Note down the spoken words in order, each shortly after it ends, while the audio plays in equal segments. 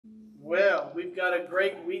Well, we've got a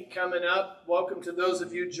great week coming up. Welcome to those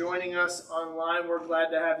of you joining us online. We're glad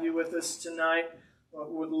to have you with us tonight.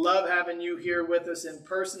 Would love having you here with us in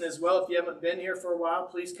person as well. If you haven't been here for a while,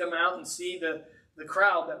 please come out and see the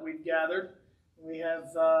crowd that we've gathered. We have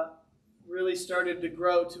really started to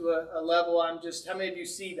grow to a level. How many of you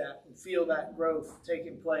see that and feel that growth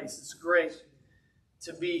taking place? It's great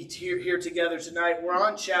to be here together tonight. We're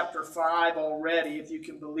on chapter 5 already, if you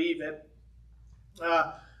can believe it.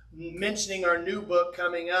 Mentioning our new book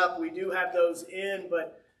coming up, we do have those in,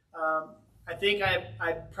 but I think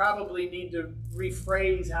I probably need to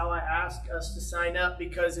rephrase how I ask us to sign up,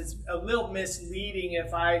 because it's a little misleading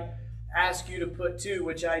if I ask you to put 2,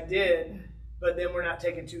 which I did, but then we're not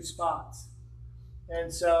taking 2 spots.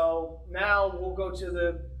 And so now we'll go to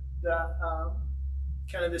the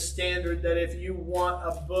kind of the standard that if you want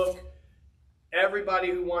a book,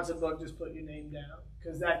 everybody who wants a book, just put your name down,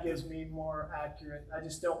 because that gives me more accurate. I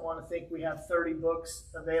just don't want to think we have 30 books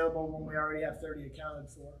available when we already have 30 accounted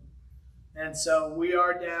for. And so we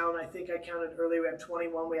are down, I think I counted earlier, we have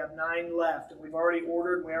 21, we have 9 left, and we've already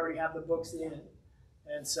ordered, and we already have the books in.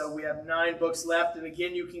 And so we have 9 books left, and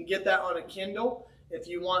again, you can get that on a Kindle if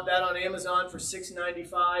you want that on Amazon for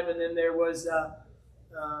 $6.95, and then there was an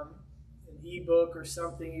ebook or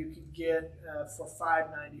something you could get for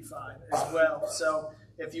 $5.95 as well. So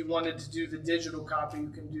if you wanted to do the digital copy, you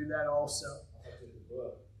can do that also.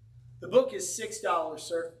 The book is $6,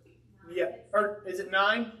 sir. Yeah, or is it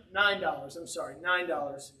 $9? $9. I'm sorry,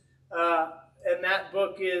 $9. And that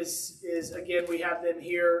book is again, we have them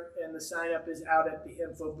here, and the sign up is out at the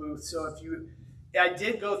info booth. So I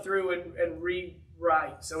did go through and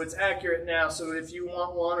rewrite, so it's accurate now. So if you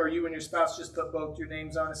want one, or you and your spouse, just put both your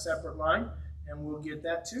names on a separate line, and we'll get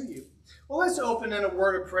that to you. Well, let's open in a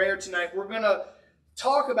word of prayer tonight. We're going to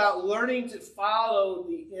talk about learning to follow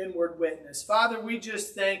the inward witness. Father, we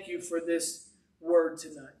just thank you for this word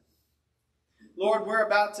tonight. Lord, we're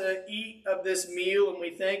about to eat of this meal, and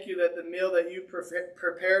we thank you that the meal that you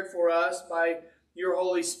prepared for us by your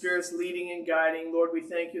Holy Spirit's leading and guiding, Lord, we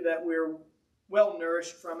thank you that we're well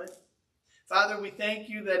nourished from it. Father, we thank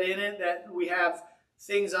you that in it that we have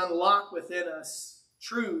things unlocked within us,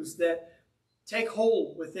 truths that take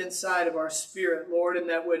hold within inside of our spirit, Lord, and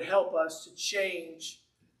that would help us to change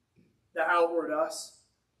the outward us.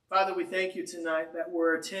 Father, we thank you tonight that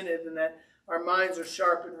we're attentive and that our minds are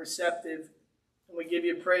sharp and receptive. And we give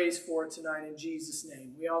you praise for it tonight in Jesus'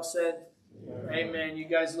 name. We all said, Amen. You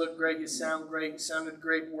guys look great. You sound great. You sounded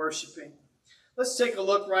great worshiping. Let's take a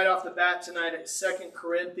look right off the bat tonight at 2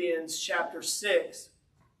 Corinthians chapter 6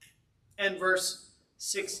 and verse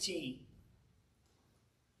 16.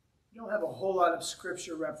 We don't have a whole lot of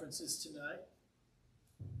scripture references tonight.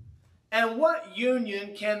 And what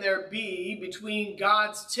union can there be between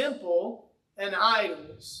God's temple and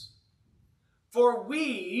idols? For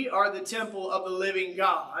we are the temple of the living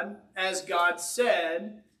God, as God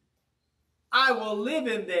said, I will live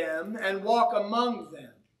in them and walk among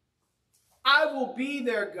them. I will be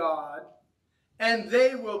their God, and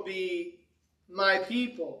they will be my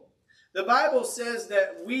people. The Bible says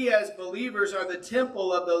that we as believers are the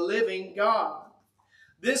temple of the living God.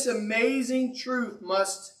 This amazing truth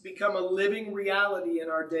must become a living reality in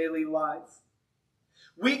our daily life.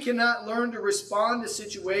 We cannot learn to respond to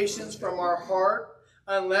situations from our heart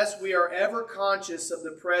unless we are ever conscious of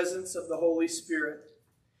the presence of the Holy Spirit.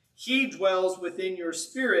 He dwells within your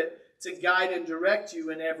spirit to guide and direct you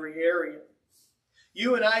in every area.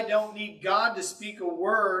 You and I don't need God to speak a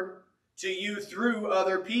word to you through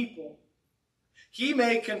other people. He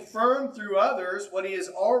may confirm through others what he has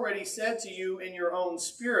already said to you in your own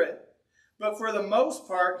spirit. But for the most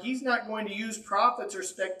part, he's not going to use prophets or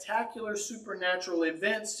spectacular supernatural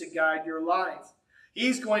events to guide your life.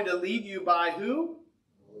 He's going to lead you by who?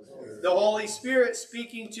 The Holy Spirit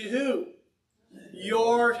speaking to who?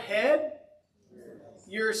 Your head?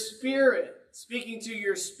 Your spirit. Speaking to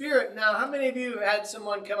your spirit. Now, how many of you have had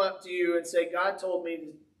someone come up to you and say, God told me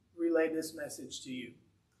to relay this message to you?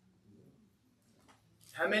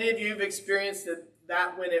 How many of you have experienced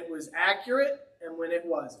that when it was accurate and when it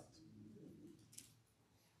wasn't?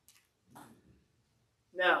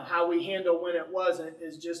 Now, how we handle when it wasn't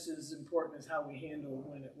is just as important as how we handle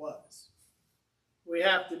when it was. We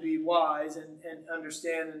have to be wise and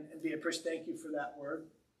understand and be appreciative. Thank you for that word.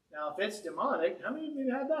 Now, if it's demonic, how many of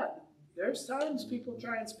you have that? There's times people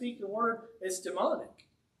try and speak a word, it's demonic.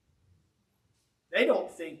 They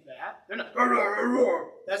don't think that. They're not,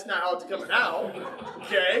 that's not how it's coming out.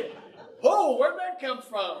 Okay? Oh, where'd that come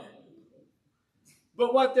from?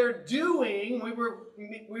 But what they're doing,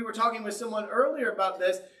 we were talking with someone earlier about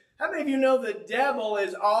this, How many of you know the devil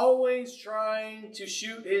is always trying to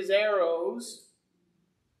shoot his arrows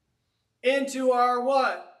into our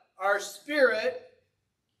what? Our spirit,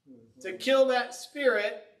 to kill that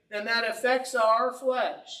spirit, and that affects our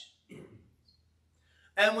flesh.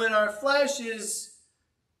 And when our flesh is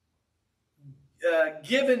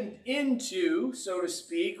given into, so to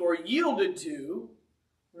speak, or yielded to,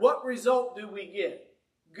 what result do we get?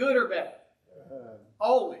 Good or bad?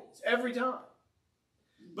 Always, every time.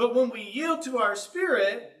 But when we yield to our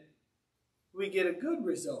spirit, we get a good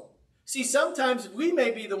result. See, sometimes we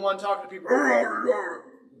may be the one talking to people.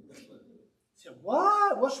 Say,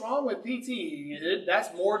 what? What's wrong with PT?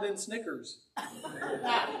 That's more than Snickers.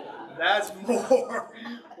 That's more.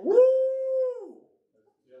 Woo!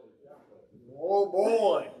 Oh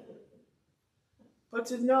boy. But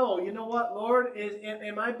to know, you know what, Lord,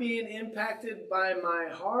 am I being impacted by my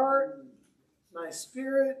heart, my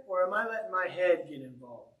spirit, or am I letting my head get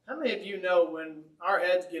involved? How many of you know when our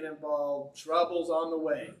heads get involved, trouble's on the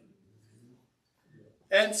way?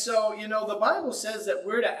 And so, you know, the Bible says that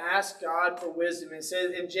we're to ask God for wisdom. It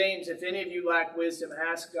says in James, if any of you lack wisdom,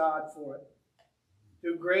 ask God for it,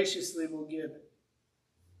 who graciously will give it,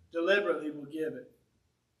 deliberately will give it.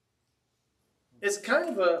 It's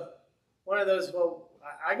kind of one of those, well,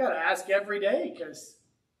 I got to ask every day because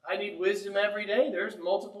I need wisdom every day. There's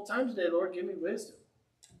multiple times a day, Lord, give me wisdom.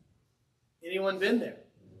 Anyone been there?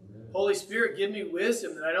 Holy Spirit, give me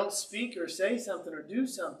wisdom that I don't speak or say something or do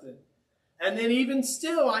something. And then even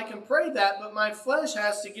still, I can pray that, but my flesh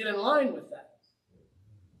has to get in line with that.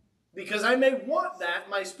 Because I may want that,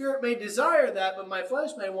 my spirit may desire that, but my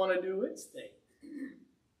flesh may want to do its thing.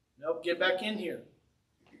 Nope, get back in here.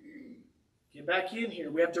 Get back in here.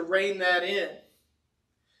 We have to rein that in.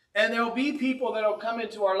 And there will be people that will come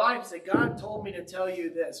into our life and say, God told me to tell you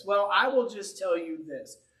this. Well, I will just tell you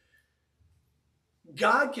this.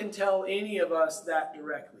 God can tell any of us that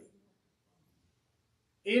directly.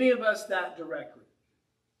 Any of us that directly.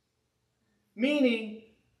 Meaning,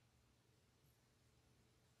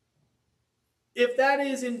 if that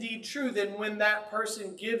is indeed true, then when that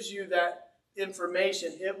person gives you that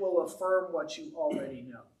information, it will affirm what you already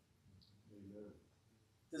know.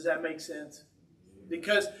 Does that make sense?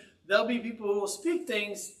 Because there'll be people who will speak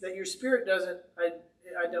things that your spirit doesn't,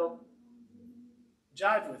 I don't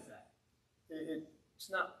jive with that.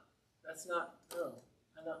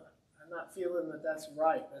 I'm not feeling that that's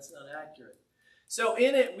right. That's not accurate. So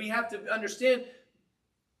in it, we have to understand,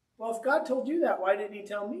 well, if God told you that, why didn't he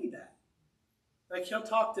tell me that? Like, he'll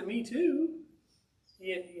talk to me too.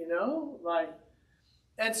 You know, like,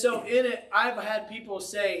 and so in it, I've had people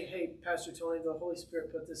say, hey, Pastor Tony, the Holy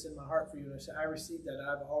Spirit put this in my heart for you. And I said, I received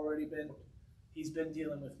that. He's been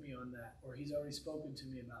dealing with me on that, or he's already spoken to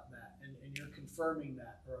me about that. And you're confirming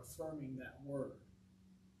that or affirming that word.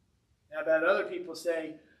 And I've had other people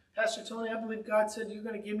say, Pastor Tony, I believe God said you're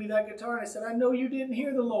going to give me that guitar. And I said, I know you didn't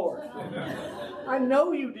hear the Lord. I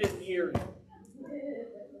know you didn't hear it.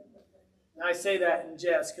 And I say that in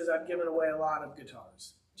jest because I've given away a lot of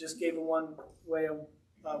guitars. Just gave one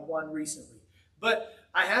recently. But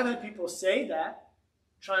I have had people say that,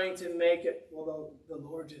 trying to make it, well, the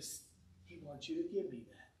Lord he wants you to give me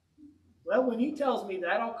that. Well, when he tells me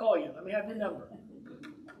that, I'll call you. Let me have your number.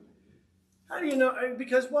 How do you know?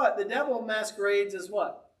 Because what? The devil masquerades as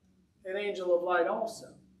what? An angel of light also.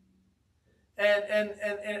 And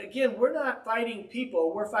again, we're not fighting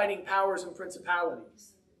people. We're fighting powers and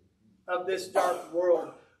principalities of this dark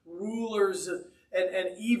world. Rulers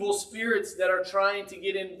and evil spirits that are trying to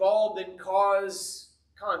get involved and cause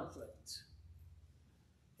conflict.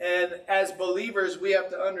 And as believers, we have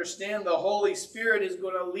to understand the Holy Spirit is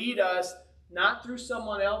going to lead us, not through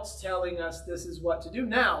someone else telling us this is what to do.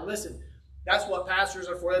 Now, listen, that's what pastors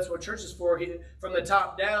are for. That's what church is for. From the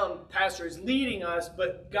top down, pastor is leading us,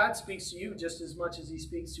 but God speaks to you just as much as he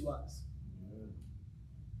speaks to us.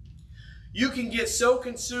 You can get so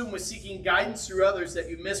consumed with seeking guidance through others that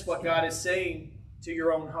you miss what God is saying to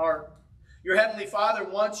your own heart. Your Heavenly Father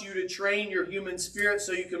wants you to train your human spirit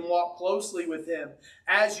so you can walk closely with him.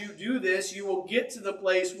 As you do this, you will get to the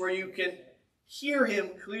place where you can hear him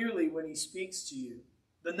clearly when he speaks to you.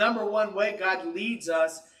 The number one way God leads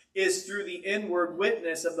us is through the inward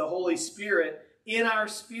witness of the Holy Spirit in our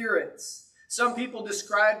spirits. Some people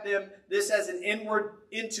describe this as an inward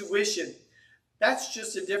intuition. That's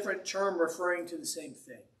just a different term referring to the same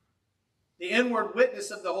thing. The inward witness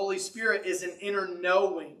of the Holy Spirit is an inner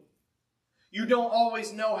knowing. You don't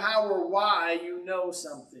always know how or why you know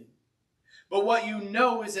something. But what you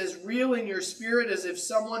know is as real in your spirit as if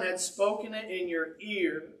someone had spoken it in your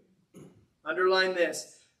ear. Underline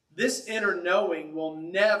this. This inner knowing will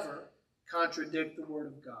never contradict the Word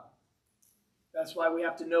of God. That's why we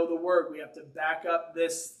have to know the Word. We have to back up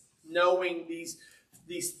this, knowing these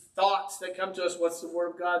thoughts that come to us. What's the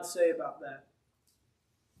Word of God say about that?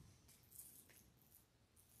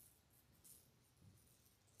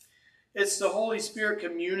 It's the Holy Spirit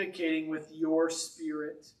communicating with your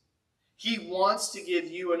spirit. He wants to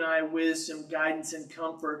give you and I wisdom, guidance, and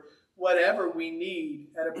comfort, whatever we need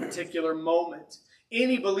at a particular moment.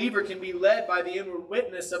 Any believer can be led by the inward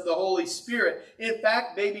witness of the Holy Spirit. In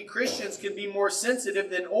fact, baby Christians can be more sensitive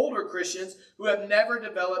than older Christians who have never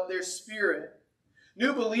developed their spirit.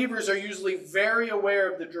 New believers are usually very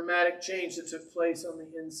aware of the dramatic change that took place on the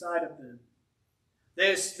inside of them.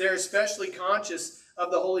 They're especially conscious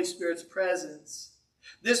of the Holy Spirit's presence.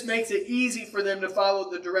 This makes it easy for them to follow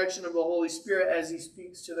the direction of the Holy Spirit as He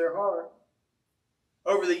speaks to their heart.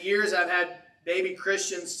 Over the years, I've had baby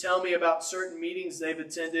Christians tell me about certain meetings they've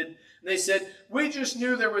attended. And they said, we just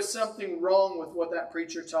knew there was something wrong with what that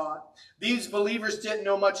preacher taught. These believers didn't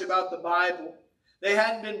know much about the Bible. They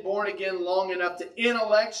hadn't been born again long enough to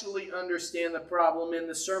intellectually understand the problem in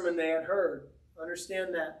the sermon they had heard.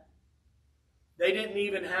 Understand that. They didn't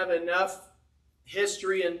even have enough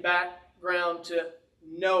history and background to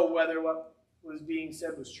know whether what was being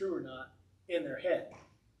said was true or not in their head.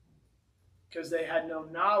 Because they had no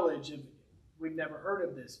knowledge of it. We've never heard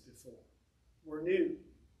of this before. We're new.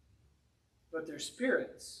 But their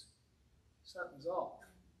spirits, something's off.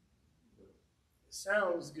 It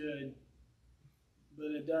sounds good,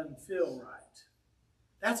 but it doesn't feel right.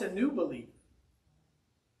 That's a new believer.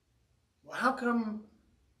 Well, how come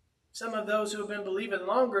some of those who have been believing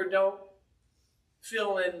longer don't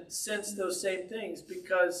feel and sense those same things?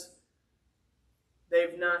 Because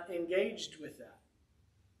they've not engaged with that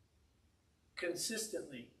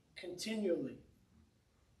consistently, continually.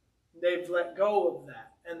 They've let go of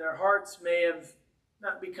that, and their hearts may have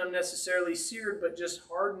not become necessarily seared, but just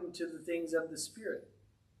hardened to the things of the Spirit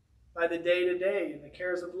by the day-to-day and the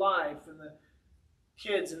cares of life and the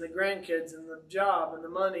kids and the grandkids and the job and the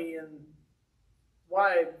money and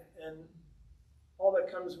wife and all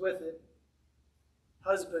that comes with it.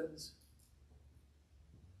 Husbands.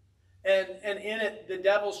 And in it, the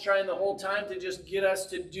devil's trying the whole time to just get us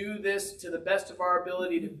to do this to the best of our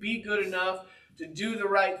ability, to be good enough, to do the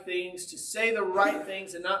right things, to say the right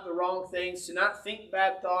things and not the wrong things, to not think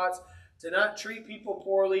bad thoughts, to not treat people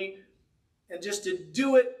poorly, and just to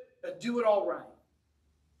do it all right.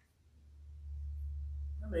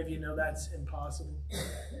 How many of you know that's impossible?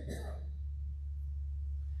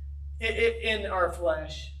 In our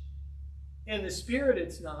flesh. In the Spirit,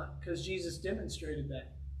 it's not, because Jesus demonstrated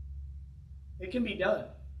that. It can be done.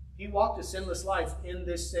 He walked a sinless life in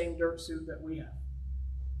this same dirt suit that we have.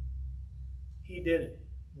 He did it.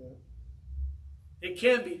 It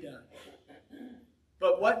can be done.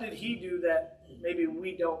 But what did He do that maybe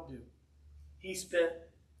we don't do? He spent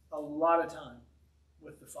a lot of time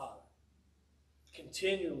with the Father,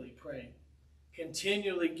 continually praying,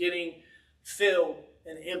 continually getting filled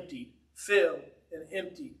and emptied, filled and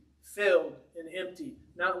emptied, filled and emptied,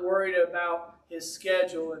 not worried about His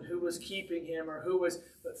schedule and who was keeping Him or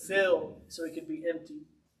but filled so He could be emptied.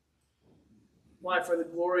 Why? For the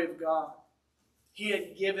glory of God. He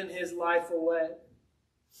had given His life away.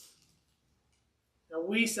 Now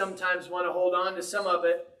we sometimes want to hold on to some of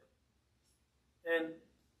it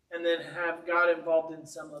and then have God involved in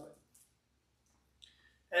some of it.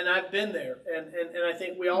 And I've been there, and I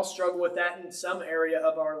think we all struggle with that in some area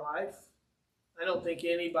of our life. I don't think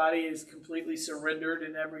anybody is completely surrendered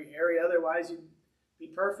in every area. Otherwise, you'd be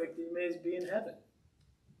perfect. You may be in heaven.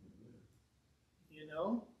 You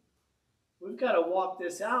know? We've got to walk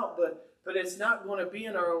this out, but it's not going to be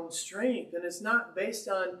in our own strength. And it's not based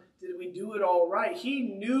on, did we do it all right? He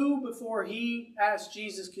knew before He asked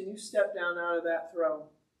Jesus, can you step down out of that throne?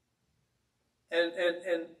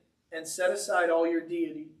 And set aside all your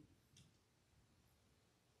deity.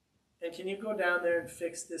 And can you go down there and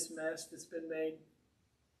fix this mess that's been made?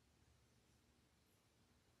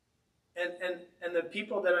 And the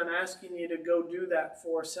people that I'm asking you to go do that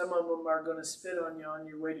for, some of them are going to spit on you on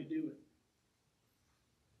your way to do it.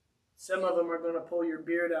 Some of them are going to pull your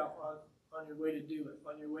beard out on your way to do it,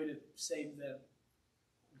 on your way to save them,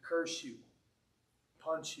 and curse you,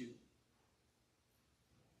 punch you.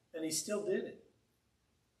 And He still did it.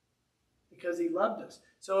 Because He loved us.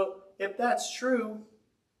 So if that's true,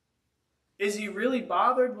 is He really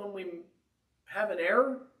bothered when we have an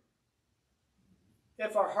error?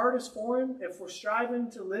 If our heart is for Him, if we're striving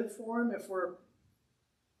to live for Him,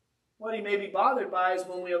 what He may be bothered by is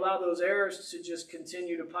when we allow those errors to just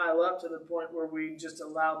continue to pile up to the point where we just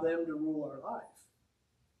allow them to rule our life.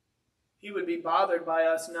 He would be bothered by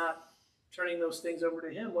us not turning those things over to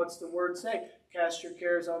Him. What's the Word say? Cast your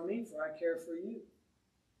cares on me, for I care for you.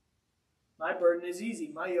 My burden is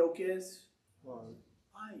easy. My yoke is light.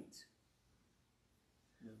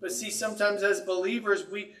 But see, sometimes as believers,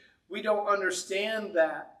 we don't understand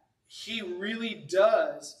that He really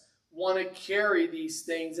does want to carry these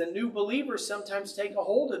things. And new believers sometimes take a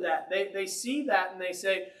hold of that. They see that and they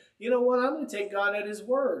say, you know what, I'm going to take God at His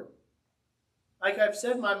word. Like I've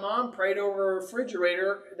said, my mom prayed over a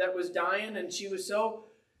refrigerator that was dying, and she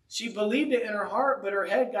believed it in her heart, but her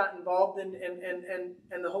head got involved, and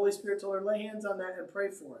the Holy Spirit told her, lay hands on that and pray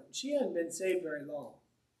for it. She hadn't been saved very long.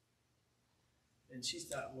 And she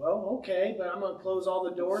thought, well, okay, but I'm going to close all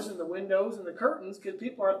the doors and the windows and the curtains because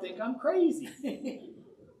people are think I'm crazy.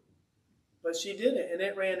 But she did it, and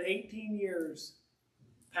it ran 18 years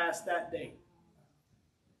past that date.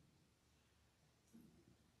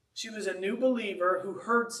 She was a new believer who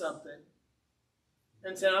heard something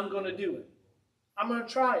and said, I'm going to do it. I'm going to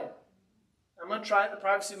try it. I'm going to try it in the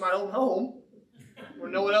privacy of my own home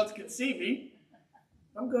where no one else can see me.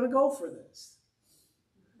 I'm going to go for this.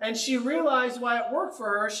 And she realized why it worked for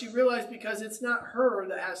her. She realized because it's not her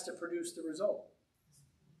that has to produce the result.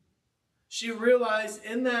 She realized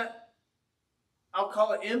in that, I'll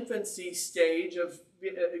call it infancy stage of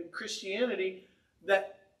Christianity,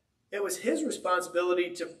 that it was His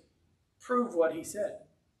responsibility to prove what He said.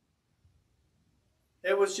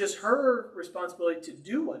 It was just her responsibility to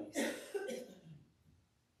do what He said.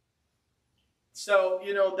 So,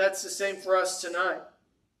 that's the same for us tonight.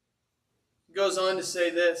 It goes on to say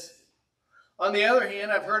this. On the other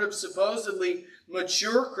hand, I've heard of supposedly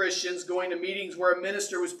mature Christians going to meetings where a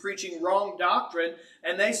minister was preaching wrong doctrine,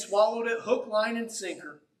 and they swallowed it hook, line, and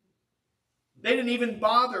sinker. They didn't even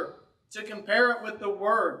bother to compare it with the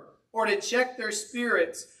Word or to check their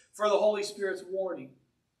spirits for the Holy Spirit's warning.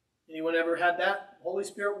 Anyone ever had that Holy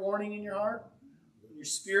Spirit warning in your heart, in your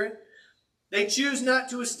spirit? They choose not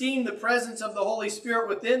to esteem the presence of the Holy Spirit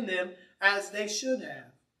within them as they should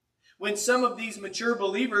have. When some of these mature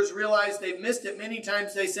believers realize they've missed it, many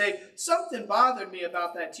times they say, something bothered me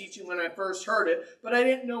about that teaching when I first heard it, but I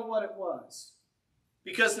didn't know what it was.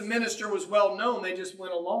 Because the minister was well known, they just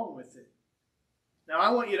went along with it. Now I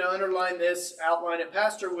want you to underline this, outline it.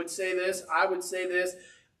 Pastor would say this, I would say this.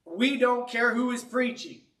 We don't care who is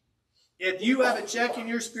preaching. If you have a check in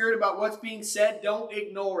your spirit about what's being said, don't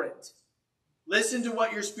ignore it. Listen to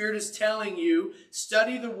what your spirit is telling you.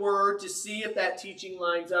 Study the Word to see if that teaching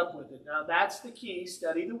lines up with it. Now, that's the key.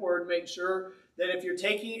 Study the Word. Make sure that if you're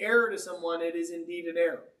taking error to someone, it is indeed an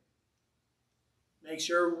error. Make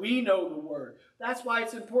sure we know the Word. That's why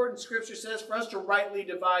it's important, Scripture says, for us to rightly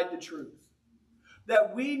divide the truth.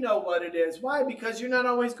 That we know what it is. Why? Because you're not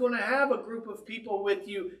always going to have a group of people with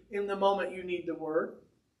you in the moment you need the Word.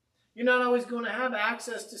 You're not always going to have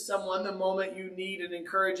access to someone the moment you need an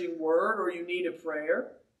encouraging word or you need a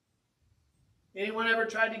prayer. Anyone ever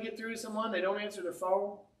tried to get through to someone, they don't answer their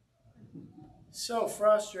phone? So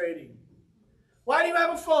frustrating. Why do you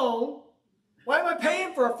have a phone? Why am I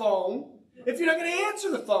paying for a phone if you're not going to answer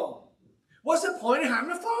the phone? What's the point of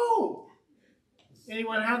having a phone?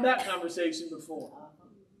 Anyone had that conversation before?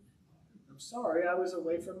 I'm sorry, I was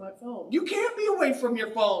away from my phone. You can't be away from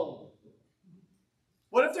your phone.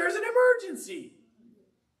 What if there's an emergency?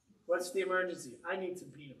 What's the emergency? I need some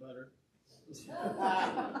peanut butter.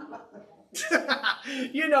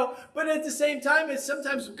 But at the same time, it's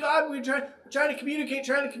sometimes, God, we're trying to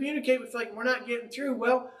communicate, with like we're not getting through.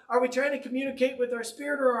 Well, are we trying to communicate with our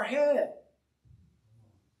spirit or our head?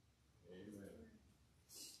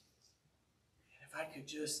 If I could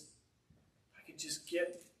just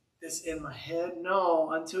get this in my head.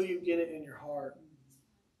 No, until you get it in your heart.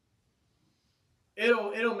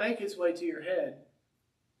 It'll make its way to your head,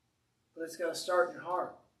 but it's got to start in your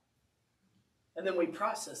heart. And then we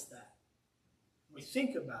process that. We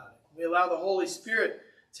think about it. We allow the Holy Spirit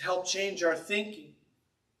to help change our thinking.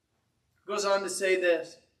 It goes on to say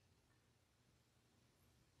this.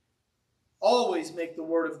 Always make the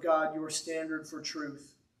Word of God your standard for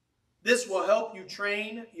truth. This will help you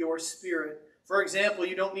train your spirit. For example,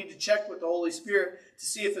 you don't need to check with the Holy Spirit to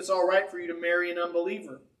see if it's all right for you to marry an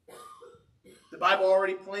unbeliever. The Bible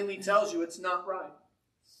already plainly tells you it's not right.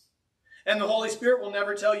 And the Holy Spirit will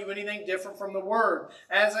never tell you anything different from the Word.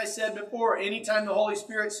 As I said before, anytime the Holy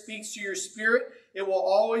Spirit speaks to your spirit, it will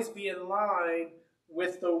always be in line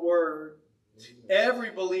with the Word.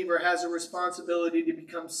 Every believer has a responsibility to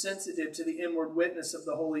become sensitive to the inward witness of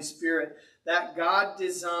the Holy Spirit that God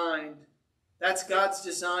designed. That's God's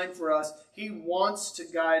design for us. He wants to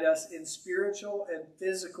guide us in spiritual and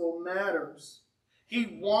physical matters.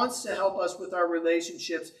 He wants to help us with our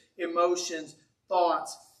relationships, emotions,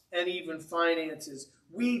 thoughts, and even finances.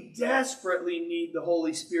 We desperately need the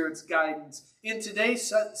Holy Spirit's guidance. In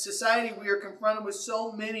today's society, we are confronted with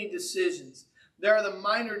so many decisions. There are the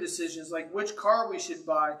minor decisions like which car we should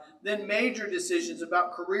buy, then major decisions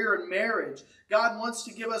about career and marriage. God wants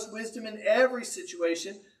to give us wisdom in every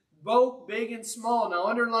situation, both big and small. Now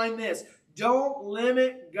underline this. Don't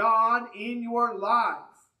limit God in your life.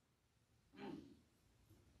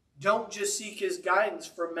 Don't just seek His guidance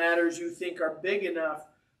for matters you think are big enough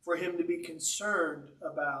for Him to be concerned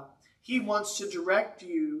about. He wants to direct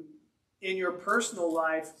you in your personal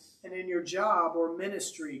life and in your job or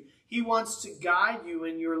ministry. He wants to guide you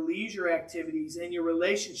in your leisure activities and your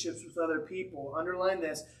relationships with other people. Underline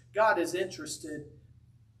this. God is interested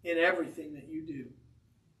in everything that you do.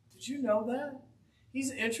 Did you know that?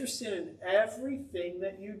 He's interested in everything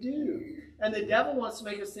that you do. And the devil wants to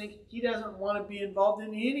make us think he doesn't want to be involved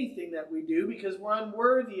in anything that we do because we're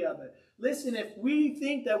unworthy of it. Listen, if we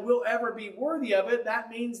think that we'll ever be worthy of it, that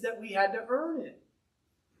means that we had to earn it.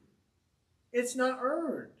 It's not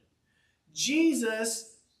earned.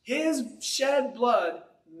 Jesus, His shed blood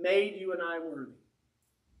made you and I worthy.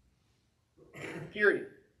 Period.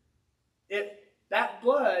 That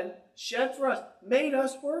blood shed for us made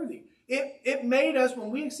us worthy. It made us,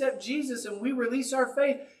 when we accept Jesus and we release our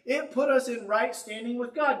faith, it put us in right standing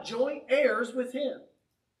with God, joint heirs with Him.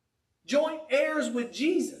 Joint heirs with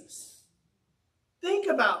Jesus. Think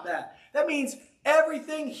about that. That means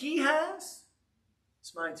everything He has,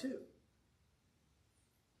 it's mine too.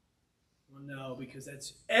 Well, no, because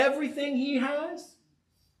that's everything He has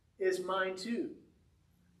is mine too.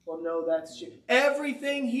 Well, no, that's true.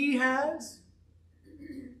 Everything He has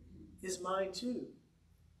is mine too.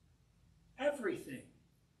 Everything.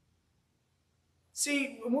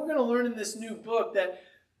 See, we're going to learn in this new book that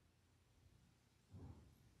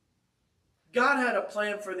God had a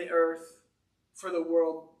plan for the earth, for the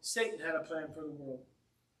world. Satan had a plan for the world.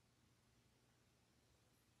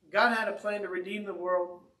 God had a plan to redeem the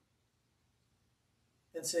world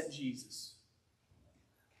and sent Jesus.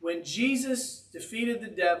 When Jesus defeated the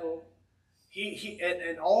devil,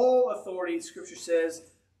 and all authority, Scripture says,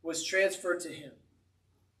 was transferred to Him.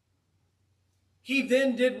 He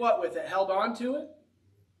then did what with it? Held on to it?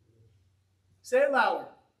 Say it louder,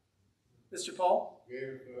 Mr. Paul. Gave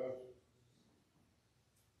it to us.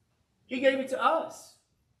 He gave it to us.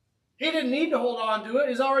 He didn't need to hold on to it.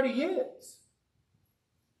 It's already His.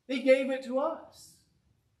 He gave it to us.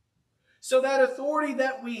 So that authority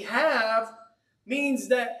that we have means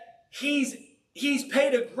that He's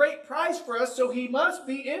paid a great price for us, so He must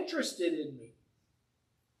be interested in me.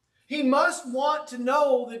 He must want to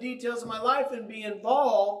know the details of my life and be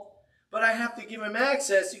involved, but I have to give Him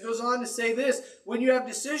access. He goes on to say this, when you have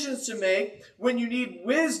decisions to make, when you need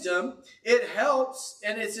wisdom, it helps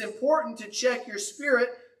and it's important to check your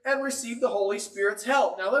spirit and receive the Holy Spirit's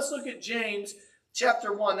help. Now let's look at James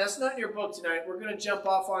chapter 1. That's not in your book tonight. We're going to jump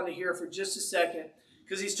off onto here for just a second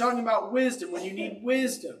because he's talking about wisdom, when you need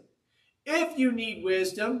wisdom. If you need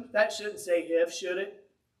wisdom, that shouldn't say if, should it?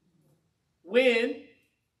 When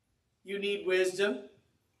you need wisdom,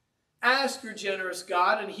 ask your generous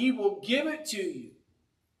God, and He will give it to you.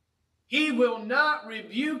 He will not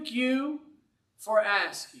rebuke you for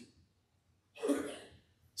asking.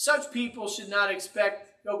 Such people should not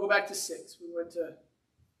expect... go back to 6. We went to...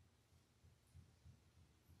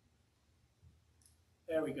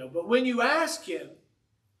 There we go. But when you ask Him,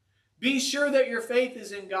 be sure that your faith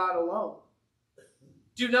is in God alone.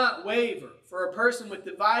 Do not waver, for a person with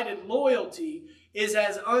divided loyalty is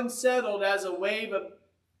as unsettled as a wave of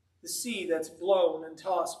the sea that's blown and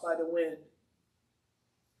tossed by the wind.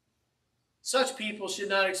 Such people should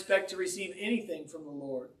not expect to receive anything from the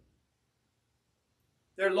Lord.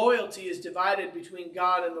 Their loyalty is divided between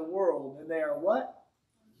God and the world, and they are what?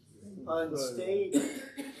 Unstable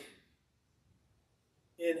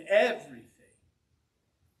in everything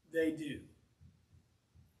they do.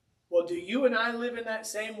 Well, do you and I live in that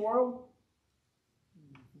same world?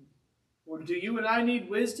 Or do you and I need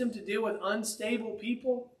wisdom to deal with unstable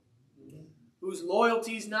people whose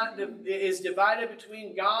loyalty is divided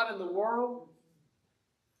between God and the world?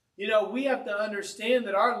 You know, we have to understand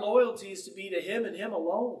that our loyalty is to be to Him and Him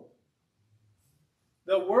alone.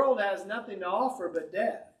 The world has nothing to offer but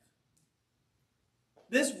death.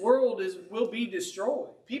 This world will be destroyed.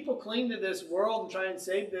 People cling to this world and try and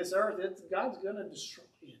save this earth. God's going to destroy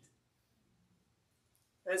it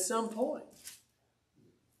at some point.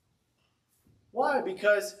 Why?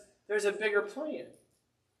 Because there's a bigger plan.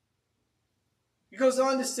 He goes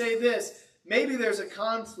on to say this, maybe there's a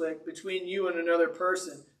conflict between you and another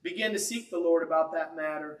person. Begin to seek the Lord about that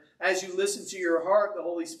matter. As you listen to your heart, the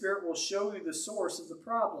Holy Spirit will show you the source of the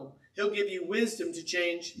problem. He'll give you wisdom to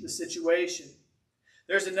change the situation.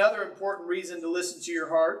 There's another important reason to listen to your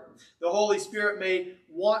heart. The Holy Spirit may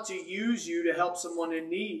want to use you to help someone in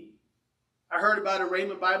need. I heard about a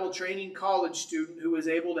Rhema Bible training college student who was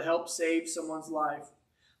able to help save someone's life.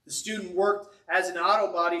 The student worked as an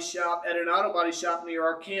auto body shop at an auto body shop near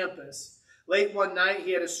our campus. Late one night,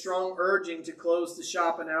 he had a strong urging to close the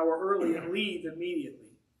shop an hour early and leave immediately.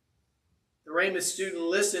 The Rhema student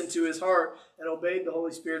listened to his heart and obeyed the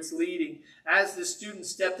Holy Spirit's leading. As the student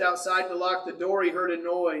stepped outside to lock the door, he heard a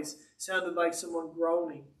noise. It sounded like someone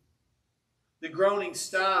groaning. The groaning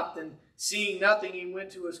stopped, and seeing nothing, he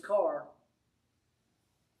went to his car.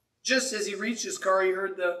 Just as he reached his car, he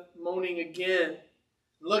heard the moaning again.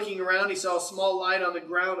 Looking around, he saw a small light on the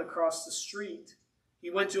ground across the street. He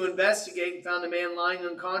went to investigate and found a man lying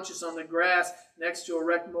unconscious on the grass next to a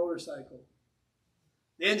wrecked motorcycle.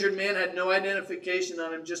 The injured man had no identification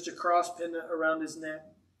on him, just a cross pinned around his neck.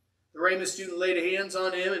 The Rhema student laid hands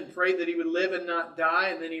on him and prayed that he would live and not die,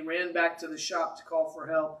 and then he ran back to the shop to call for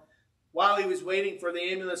help. While he was waiting for the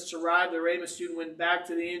ambulance to arrive, the Rhema student went back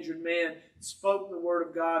to the injured man and spoke the word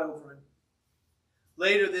of God over him.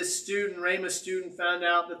 Later, this Rhema student found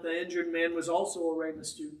out that the injured man was also a Rhema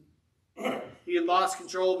student. He had lost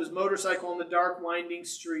control of his motorcycle on the dark, winding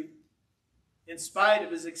street. In spite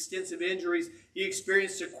of his extensive injuries, he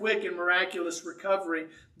experienced a quick and miraculous recovery.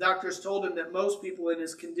 Doctors told him that most people in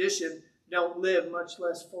his condition don't live, much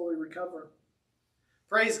less fully recover.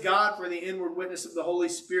 Praise God for the inward witness of the Holy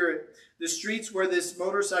Spirit. The streets where this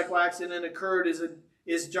motorcycle accident occurred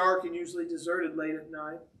is dark and usually deserted late at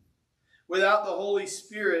night. Without the Holy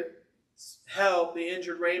Spirit's help, the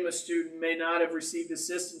injured Rhema student may not have received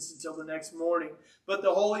assistance until the next morning. But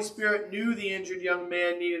the Holy Spirit knew the injured young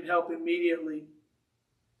man needed help immediately.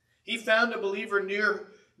 He found a believer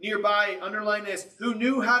nearby, underline this, who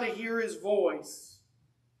knew how to hear his voice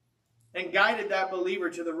and guided that believer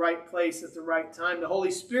to the right place at the right time. The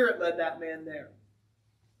Holy Spirit led that man there.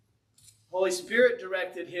 The Holy Spirit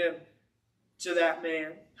directed him to that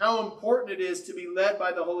man. How important it is to be led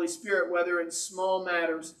by the Holy Spirit, whether in small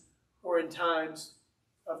matters or in times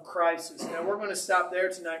of crisis. Now, we're going to stop there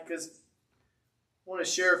tonight because I want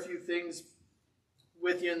to share a few things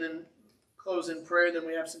with you and then close in prayer. And then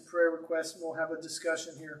we have some prayer requests and we'll have a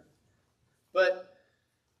discussion here. But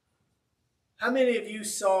how many of you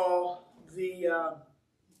saw the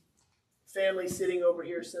family sitting over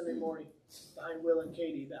here Sunday morning behind Will and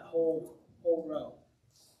Katie, that whole row?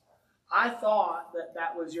 I thought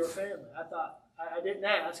that was your family. I didn't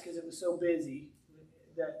ask because it was so busy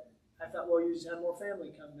that I thought, well, you just have more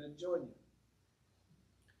family come to join you.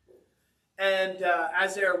 And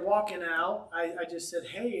as they're walking out, I just said,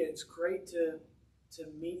 hey, it's great to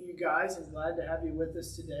meet you guys and glad to have you with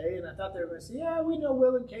us today. And I thought they were going to say, yeah, we know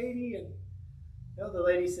Will and Katie. And the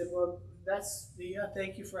lady said, well,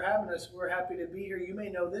 thank you for having us. We're happy to be here. You may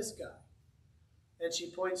know this guy. And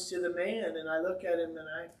she points to the man, and I look at him, and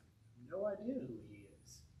I have no idea who he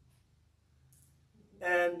is.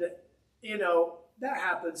 And, that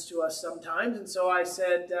happens to us sometimes. And so I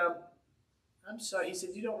said, I'm sorry. He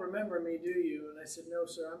said, you don't remember me, do you? And I said, no,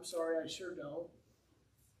 sir, I'm sorry, I sure don't.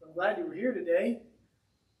 I'm glad you were here today.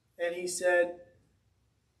 And he said,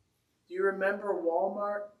 do you remember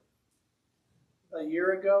Walmart a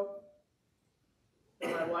year ago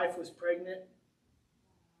when my wife was pregnant?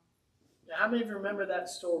 Now, how many of you remember that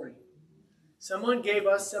story? Someone gave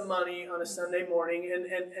us some money on a Sunday morning,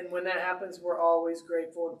 and when that happens, we're always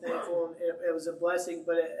grateful and thankful, and it was a blessing.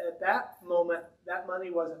 But at that moment, that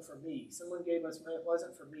money wasn't for me. Someone gave us money. It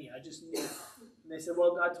wasn't for me. I just knew. And they said,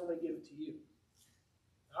 well, God told me to give it to you.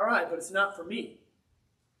 All right, but it's not for me.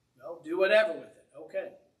 No, do whatever with it. Okay.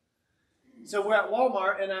 So we're at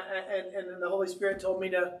Walmart, and the Holy Spirit told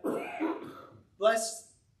me to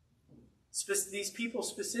bless these people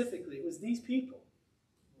specifically. It was these people.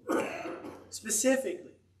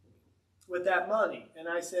 Specifically with that money. And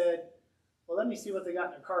I said, well, let me see what they got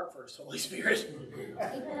in their cart first, Holy Spirit.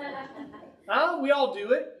 We all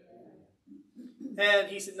do it. And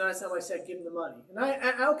he said, no, that's not what I said. Give them the money. And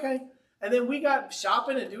I okay. And then we got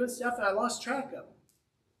shopping and doing stuff, and I lost track of them.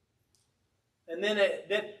 And then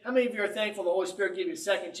how many of you are thankful the Holy Spirit gave you a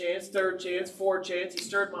second chance, third chance, fourth chance? He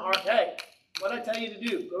stirred my heart. Hey, what did I tell you to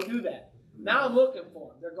do? Go do that. Now I'm looking for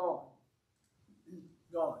them. They're gone.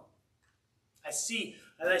 Gone. I see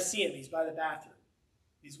him. He's by the bathroom.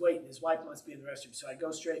 He's waiting. His wife must be in the restroom. So I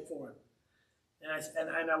go straight for him.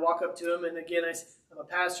 And I walk up to him. And again, I'm a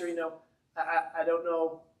pastor. I don't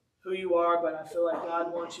know who you are, but I feel like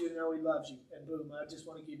God wants you to know He loves you. And boom, I just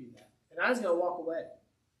want to give you that. And I was going to walk away.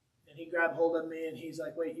 And he grabbed hold of me and he's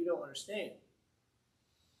like, wait, you don't understand.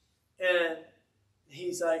 And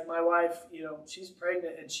he's like, my wife, she's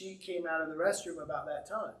pregnant and she came out of the restroom about that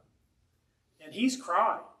time. And he's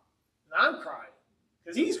crying. And I'm crying.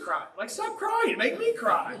 Because he's crying. Like, stop crying. Make me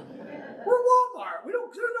cry. We're Walmart.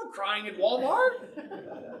 There's no crying in Walmart.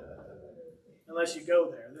 Unless you go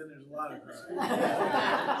there. Then there's a lot of crying.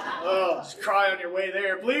 Oh, just cry on your way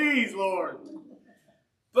there. Please, Lord.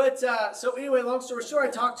 But, so anyway, long story short, I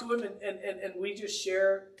talked to him and we just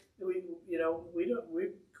share, we're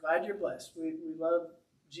glad you're blessed. We love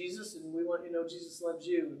Jesus and we want you to know Jesus loves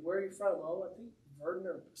you. And where are you from? Oh, I think Verdon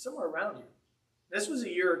or somewhere around here. This was a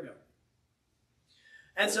year ago.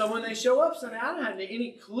 And so when they show up Sunday, I don't have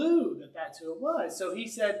any clue that that's who it was. So he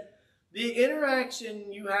said, the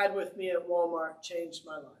interaction you had with me at Walmart changed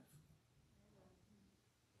my life.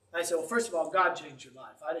 I said, well, first of all, God changed your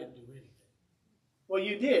life. I didn't do anything. Well,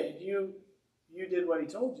 you did. You did what he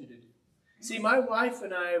told you to do. See, my wife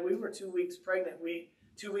and I, we were 2 weeks pregnant.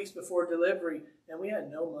 2 weeks before delivery, and we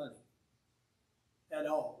had no money at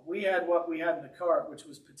all. We had what we had in the cart, which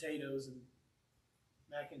was potatoes and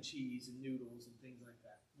mac and cheese and noodles and things like that.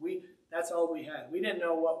 That's all we had. We didn't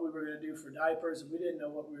know what we were going to do for diapers, and we didn't know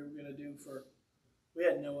what we were going to do we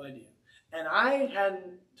had no idea. And I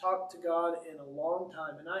hadn't talked to God in a long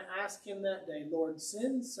time, and I asked him that day, Lord,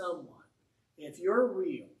 send someone, if you're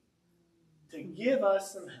real, to give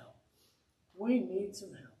us some help. We need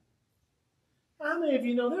some help. How many of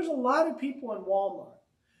you know there's a lot of people in Walmart?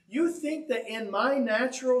 You think that in my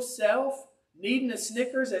natural self, needing a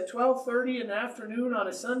Snickers at 12:30 in the afternoon on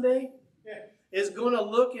a Sunday is going to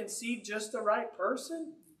look and see just the right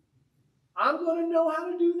person? I'm going to know how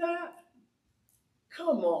to do that?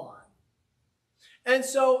 Come on. And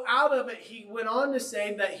so out of it, he went on to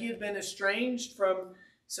say that he had been estranged from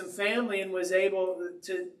some family and was able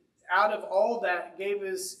to, out of all that, gave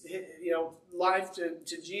his life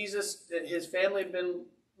to Jesus. His family had been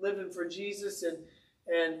living for Jesus, and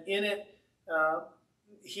in it,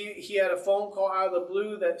 he had a phone call out of the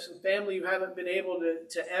blue that some family you haven't been able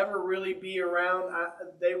to ever really be around,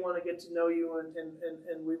 they want to get to know you,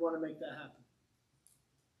 and we want to make that happen.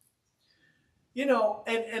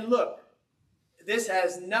 And look, this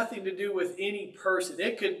has nothing to do with any person.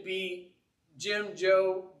 It could be Jim,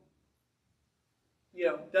 Joe,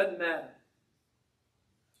 doesn't matter.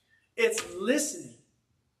 It's listening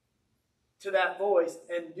to that voice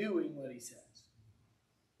and doing what he says.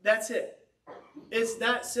 That's it. It's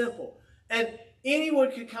that simple. And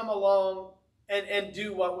anyone could come along and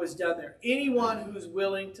do what was done there. Anyone who's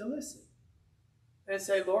willing to listen and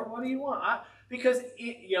say, Lord, what do you want? Because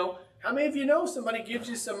how many of you know somebody gives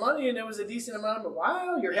you some money and it was a decent amount of,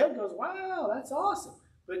 wow, your head goes, wow, that's awesome.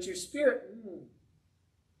 But your spirit,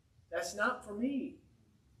 that's not for me.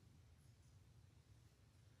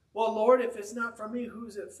 Well, Lord, if it's not for me,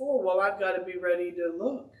 who's it for? Well, I've got to be ready to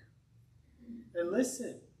look and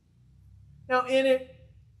listen. Now, in it,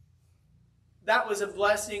 that was a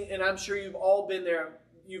blessing, and I'm sure you've all been there.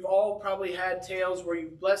 You've all probably had tales where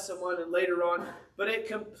you've blessed someone and later on, but it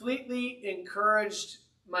completely encouraged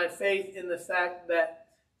my faith in the fact that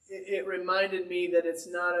it reminded me that it's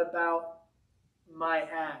not about my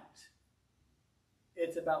act.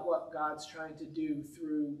 It's about what God's trying to do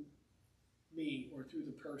through me or through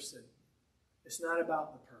the person. It's not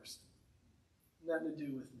about the person. Nothing to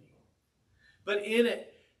do with me. But in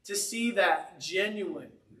it, to see that genuine.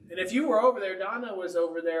 And if you were over there, Donna was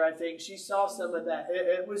over there, I think. She saw some of that.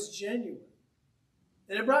 It was genuine.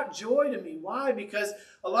 And it brought joy to me. Why? Because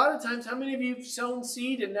a lot of times, how many of you have sown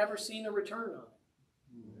seed and never seen a return on it?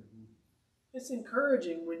 It's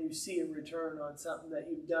encouraging when you see a return on something that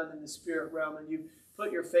you've done in the spirit realm and you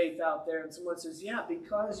put your faith out there and someone says, yeah,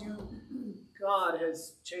 because God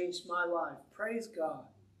has changed my life. Praise God.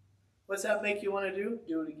 What's that make you want to do?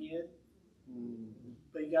 Do it again.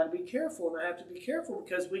 But you got to be careful, and I have to be careful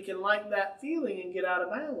because we can like that feeling and get out of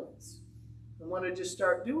balance and want to just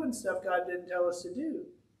start doing stuff God didn't tell us to do.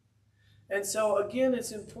 And so, again,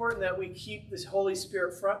 it's important that we keep this Holy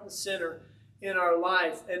Spirit front and center in our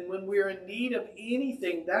life. And when we're in need of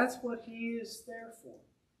anything, that's what He is there for.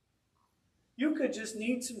 You could just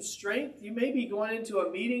need some strength. You may be going into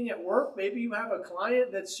a meeting at work. Maybe you have a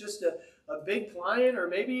client that's just a big client, or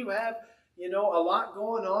maybe you have a lot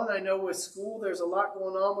going on. I know with school, there's a lot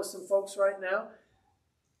going on with some folks right now.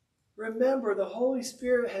 Remember, the Holy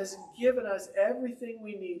Spirit has given us everything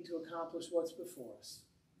we need to accomplish what's before us.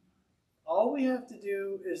 All we have to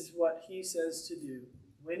do is what He says to do,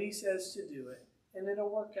 when He says to do it, and it'll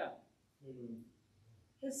work out.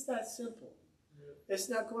 It's that simple. It's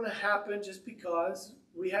not going to happen just because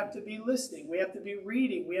we have to be listening. We have to be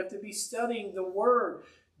reading. We have to be studying the Word.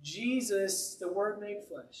 Jesus, the Word made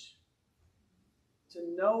flesh. To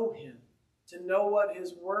know Him. To know what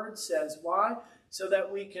His Word says. Why? So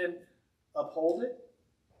that we can uphold it,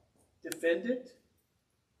 defend it,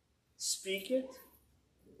 speak it.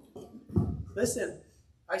 Listen,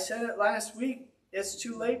 I said it last week. It's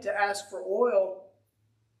too late to ask for oil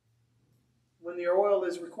when the oil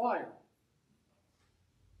is required.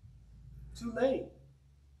 Too late.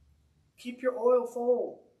 Keep your oil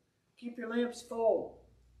full. Keep your lamps full.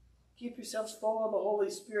 Keep yourselves full of the Holy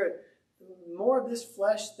Spirit. The more of this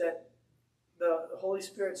flesh that the Holy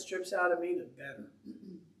Spirit strips out of me, the better.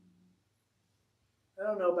 I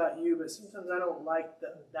don't know about you, but sometimes I don't like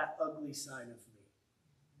that ugly side of me.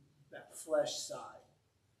 That flesh side.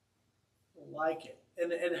 I don't like it.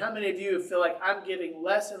 And how many of you feel like I'm giving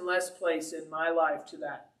less and less place in my life to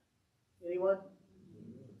that? Anyone?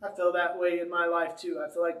 I feel that way in my life too.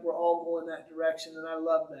 I feel like we're all going that direction, and I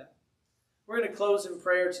love that. We're going to close in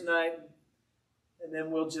prayer tonight, and then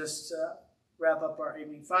we'll just wrap up our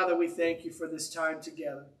evening. Father, we thank you for this time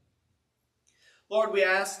together. Lord, we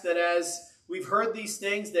ask that as we've heard these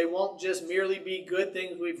things, they won't just merely be good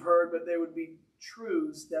things we've heard, but they would be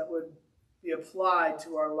truths that would be applied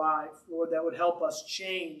to our life, Lord, that would help us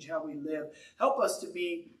change how we live. Help us to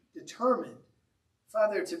be determined,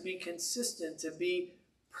 Father, to be consistent, to be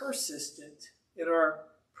persistent in our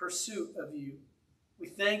pursuit of you. We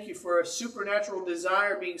thank you for a supernatural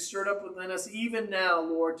desire being stirred up within us even now,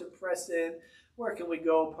 Lord, to press in. Where can we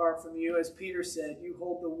go apart from you? As Peter said, you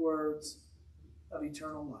hold the words of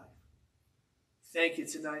eternal life. Thank you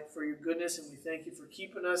tonight for your goodness, and we thank you for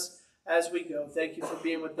keeping us as we go. Thank you for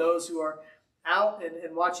being with those who are out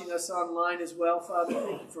and watching us online as well, Father.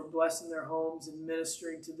 Thank you for blessing their homes and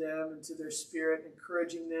ministering to them and to their spirit,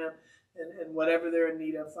 encouraging them, and whatever they're in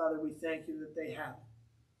need of, Father, we thank you that they have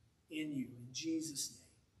it in you. In Jesus'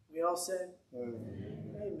 name. We all say?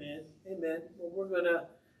 Amen. Amen. Amen. Well, we're going to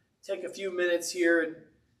take a few minutes here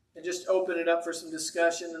and just open it up for some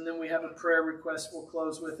discussion, and then we have a prayer request we'll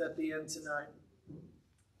close with at the end tonight.